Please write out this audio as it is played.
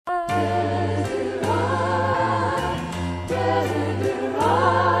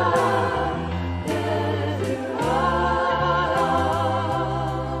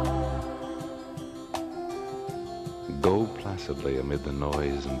amid the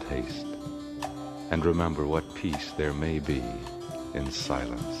noise and haste, and remember what peace there may be in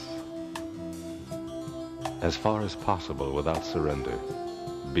silence. As far as possible without surrender,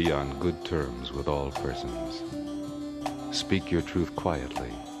 be on good terms with all persons. Speak your truth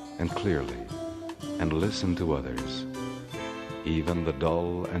quietly and clearly, and listen to others, even the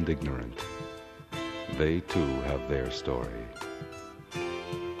dull and ignorant. They too have their story.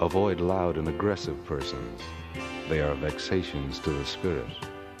 Avoid loud and aggressive persons. They are vexatious to the spirit.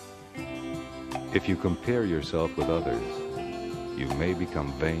 If you compare yourself with others, you may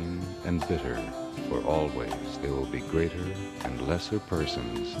become vain and bitter, for always there will be greater and lesser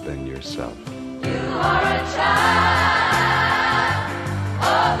persons than yourself. You are a child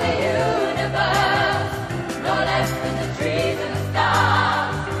of the universe, no less than the trees and the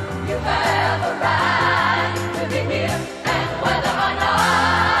stars. You have a right to be here, and whether or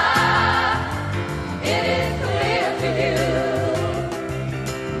not it is clear to you,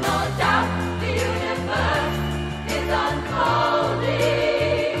 no doubt the universe is unfolding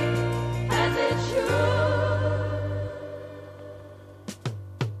as it should.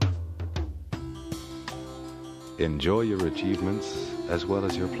 Enjoy your achievements as well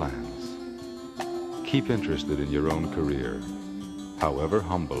as your plans. Keep interested in your own career. However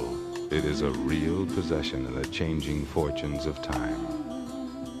humble, it is a real possession in the changing fortunes of time.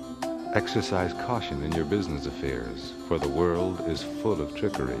 Exercise caution in your business affairs, for the world is full of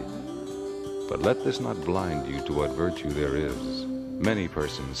trickery. But let this not blind you to what virtue there is. Many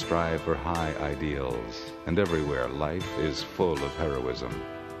persons strive for high ideals, and everywhere life is full of heroism.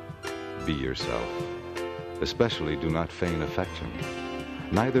 Be yourself. Especially do not feign affection.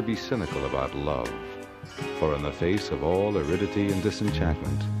 Neither be cynical about love, for in the face of all aridity and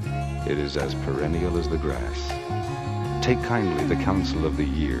disenchantment, it is as perennial as the grass. Take kindly the counsel of the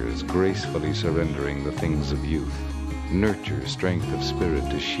years, gracefully surrendering the things of youth. Nurture strength of spirit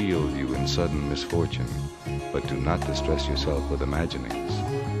to shield you in sudden misfortune, but do not distress yourself with imaginings.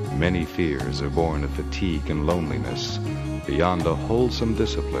 Many fears are born of fatigue and loneliness. Beyond a wholesome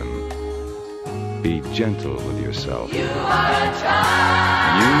discipline, be gentle with yourself. You are a child.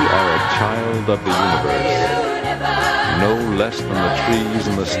 You are a child of the universe, no less than the trees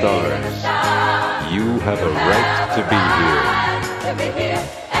and the stars. You have a right to be here.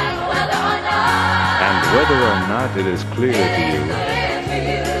 And whether or not it is clear to you,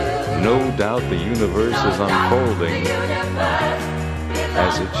 no doubt the universe is unfolding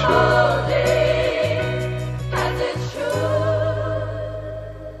as it should.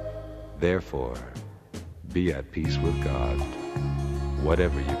 Therefore, be at peace with God,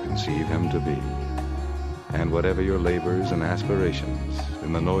 whatever you conceive Him to be, and whatever your labors and aspirations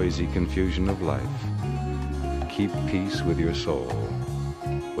in the noisy confusion of life. Keep peace with your soul.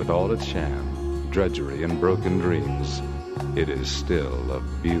 With all its sham, drudgery, and broken dreams, it is still a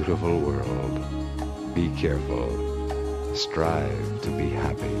beautiful world. Be careful. Strive to be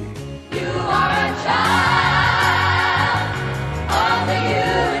happy. You are a child.